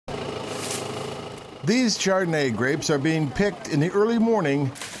These Chardonnay grapes are being picked in the early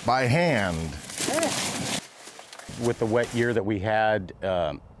morning by hand. With the wet year that we had,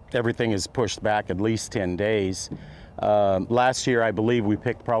 everything is pushed back at least 10 days. Last year, I believe we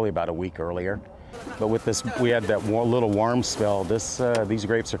picked probably about a week earlier. But with this, we had that little warm spell. These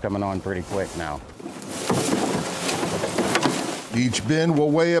grapes are coming on pretty quick now. Each bin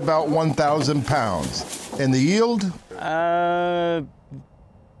will weigh about 1,000 pounds. And the yield?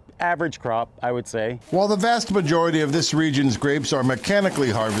 Average crop, I would say. While the vast majority of this region's grapes are mechanically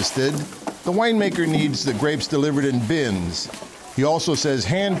harvested, the winemaker needs the grapes delivered in bins. He also says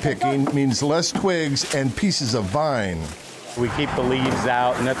hand picking means less twigs and pieces of vine. We keep the leaves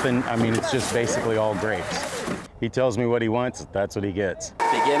out, nothing, I mean, it's just basically all grapes. He tells me what he wants, that's what he gets.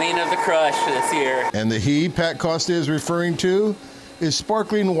 Beginning of the crush this year. And the he Pat Costa is referring to is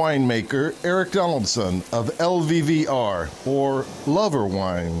sparkling winemaker Eric Donaldson of LVVR, or Lover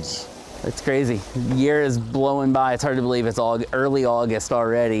Wines. It's crazy. The year is blowing by. It's hard to believe it's early August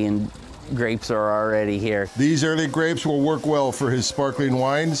already, and grapes are already here. These early grapes will work well for his sparkling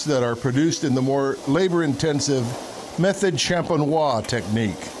wines that are produced in the more labor-intensive method champenois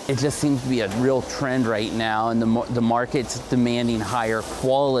technique. It just seems to be a real trend right now, and the market's demanding higher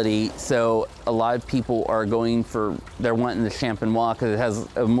quality, so a lot of people are they're wanting the champenois because it has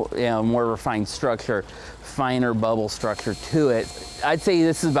a more refined structure, finer bubble structure to it. I'd say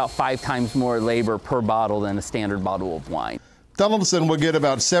this is about 5 times more labor per bottle than a standard bottle of wine. Donaldson will get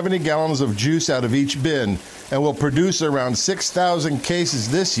about 70 gallons of juice out of each bin and will produce around 6,000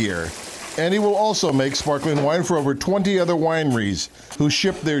 cases this year. And he will also make sparkling wine for over 20 other wineries who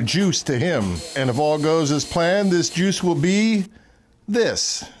ship their juice to him. And if all goes as planned, this juice will be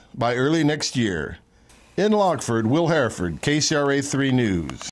this by early next year. In Lockford, Will Hereford, KCRA 3 News.